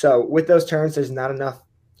 So with those turns, there's not enough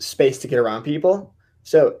space to get around people.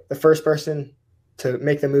 So the first person to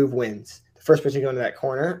make the move wins. The first person to go into that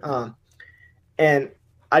corner. And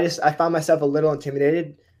I found myself a little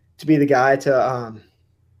intimidated to be the guy to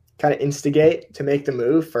kind of instigate to make the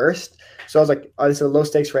move first. So I was like, oh, this is a low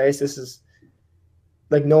stakes race. This is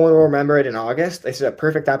like, no one will remember it in August. This is a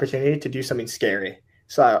perfect opportunity to do something scary.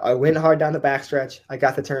 So I went hard down the backstretch. I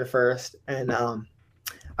got the turn first, and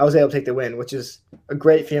I was able to take the win, which is a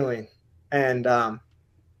great feeling. And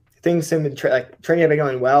things have been training had been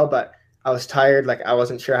going well, but I was tired. Like, I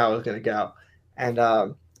wasn't sure how I was going to go. And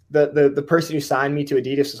the person who signed me to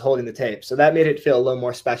Adidas was holding the tape, so that made it feel a little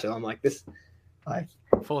more special. I'm like, this, like,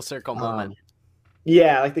 full circle moment.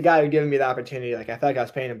 Yeah, like the guy who gave me the opportunity, like I felt like I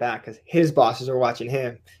was paying him back because his bosses were watching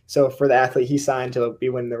him. So for the athlete he signed to be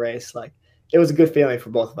winning the race, like it was a good feeling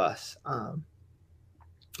for both of us.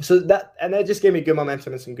 So that just gave me good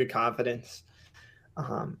momentum and some good confidence.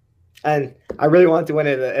 And I really wanted to win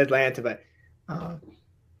at Atlanta, but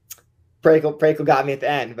Prakel got me at the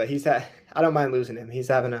end. But I don't mind losing him. He's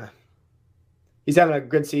having a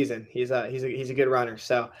good season. He's a good runner.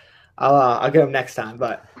 So I'll get him next time.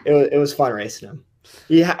 But it was fun racing him.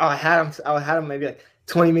 I had him maybe like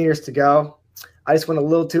 20 meters to go. I just went a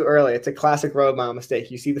little too early. It's a classic road mile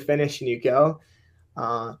mistake. You see the finish and you go.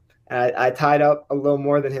 And I tied up a little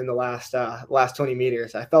more than him the last 20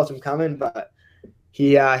 meters. I felt him coming, but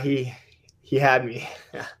he had me.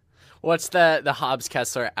 What's the Hobbs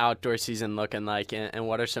Kessler outdoor season looking like, and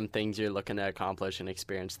what are some things you're looking to accomplish and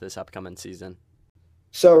experience this upcoming season?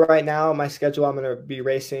 So right now, my schedule, I'm going to be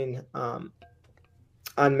racing on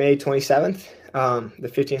May 27th, the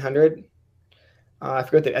 1500. I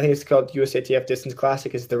think it's called USATF Distance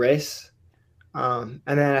Classic is the race. And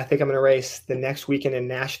then I think I'm going to race the next weekend in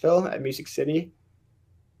Nashville at Music City.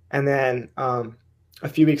 And then a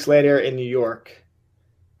few weeks later in New York.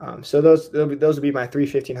 So those will be my 3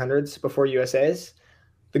 1500s before USA's.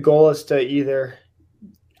 The goal is to either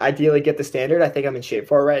ideally get the standard. I think I'm in shape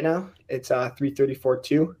for it right now. It's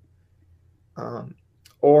 3:34.2.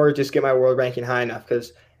 Or just get my world ranking high enough,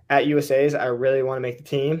 because at USA's I really want to make the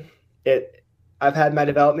team. I've had my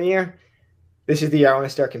development year. This is the year I want to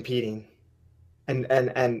start competing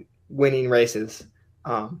and winning races.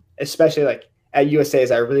 Especially like at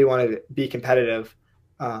USA's, I really want to be competitive.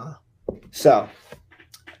 So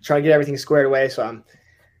try to get everything squared away so I'm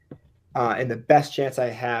in the best chance I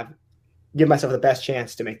have, give myself the best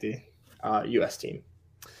chance to make the US team.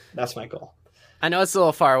 That's my goal. I know it's a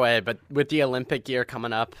little far away, but with the Olympic year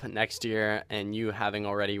coming up next year and you having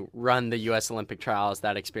already run the U.S. Olympic trials,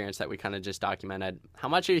 that experience that we kind of just documented, how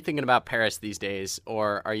much are you thinking about Paris these days?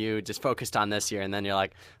 Or are you just focused on this year and then you're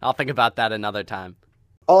like, I'll think about that another time?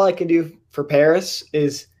 All I can do for Paris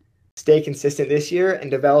is stay consistent this year and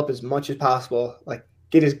develop as much as possible, like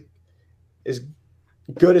get as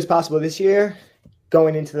good as possible this year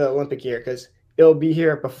going into the Olympic year, because it'll be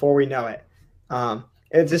here before we know it. And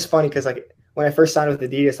it's just funny because like when I first signed with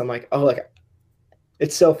Adidas, I'm like, oh, like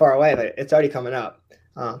it's so far away, but it's already coming up.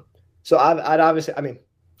 So I'd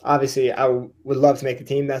obviously I would love to make the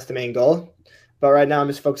team. That's the main goal. But right now I'm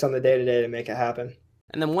just focused on the day-to-day to make it happen.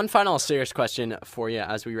 And then one final serious question for you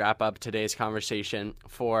as we wrap up today's conversation.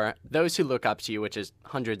 For those who look up to you, which is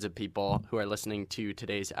hundreds of people who are listening to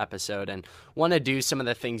today's episode and want to do some of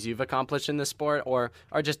the things you've accomplished in the sport or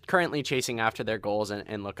are just currently chasing after their goals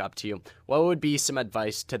and look up to you, what would be some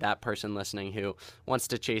advice to that person listening who wants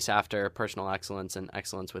to chase after personal excellence and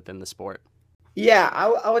excellence within the sport? Yeah,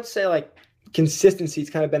 I would say like consistency has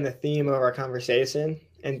kind of been the theme of our conversation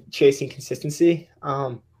and chasing consistency.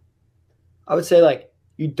 I would say like,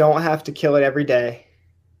 you don't have to kill it every day.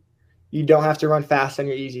 You don't have to run fast on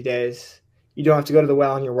your easy days. You don't have to go to the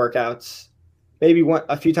well on your workouts. Maybe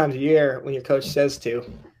a few times a year when your coach says to,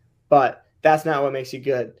 but that's not what makes you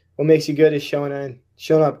good. What makes you good is showing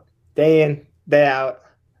up day in, day out,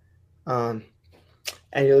 and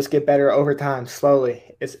you'll just get better over time, slowly.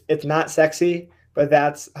 It's not sexy, but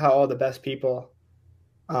that's how all the best people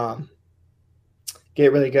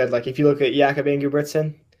get really good. Like if you look at Jakob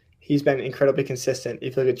Ingebrigtsen, he's been incredibly consistent.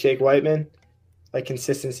 If you look at Jake Whiteman, like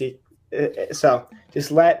consistency. So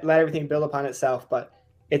just let everything build upon itself, but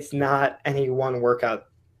it's not any one workout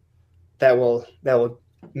that will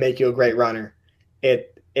make you a great runner.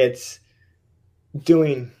 It's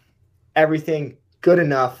doing everything good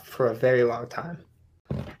enough for a very long time.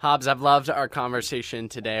 Hobbs, I've loved our conversation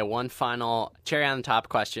today. One final cherry on the top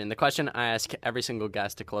question. The question I ask every single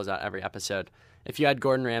guest to close out every episode. If you had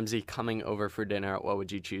Gordon Ramsay coming over for dinner, what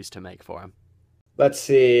would you choose to make for him? Let's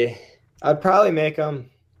see. I'd probably make him,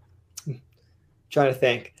 trying to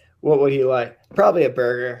think, what would he like? Probably a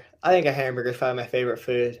burger. I think a hamburger is probably my favorite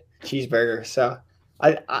food, cheeseburger. So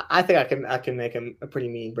I think I can make him a pretty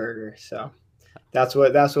mean burger. So that's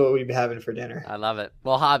what we'd be having for dinner. I love it.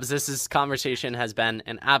 Well, Hobbs, this conversation has been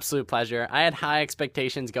an absolute pleasure. I had high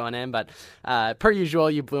expectations going in, but per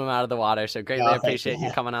usual, you blew them out of the water. So greatly appreciate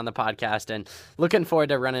you coming on the podcast, and looking forward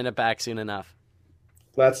to running it back soon enough.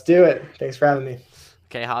 Let's do it. Thanks for having me.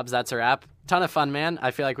 Okay, Hobbs, that's a wrap. Ton of fun, man.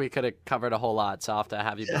 I feel like we could have covered a whole lot, so I'll have to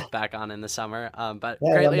have you back on in the summer. But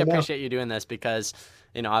greatly appreciate you doing this, because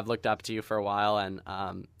I've looked up to you for a while, and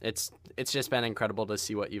it's just been incredible to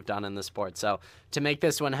see what you've done in the sport. So to make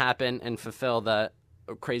this one happen and fulfill the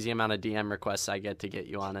crazy amount of DM requests I get to get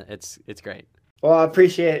you on it, it's great. Well, I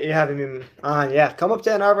appreciate you having me on. Yeah, come up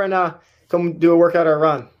to Ann Arbor and come do a workout or a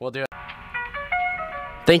run. We'll do it.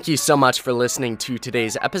 Thank you so much for listening to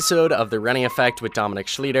today's episode of The Running Effect with Dominic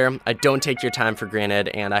Schlueter. I don't take your time for granted,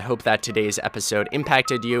 and I hope that today's episode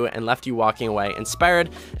impacted you and left you walking away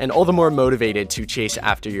inspired and all the more motivated to chase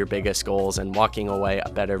after your biggest goals and walking away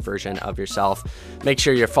a better version of yourself. Make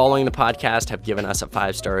sure you're following the podcast, have given us a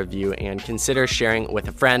 5-star review, and consider sharing with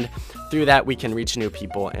a friend. Through that, we can reach new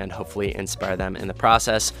people and hopefully inspire them in the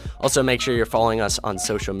process. Also, make sure you're following us on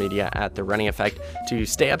social media at The Running Effect to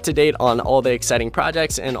stay up to date on all the exciting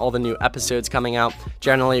projects and all the new episodes coming out.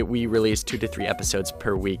 Generally, we release 2 to 3 episodes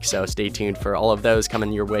per week, so stay tuned for all of those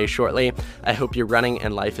coming your way shortly. I hope your running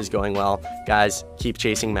and life is going well. Guys, keep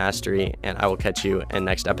chasing mastery, and I will catch you in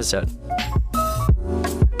next episode.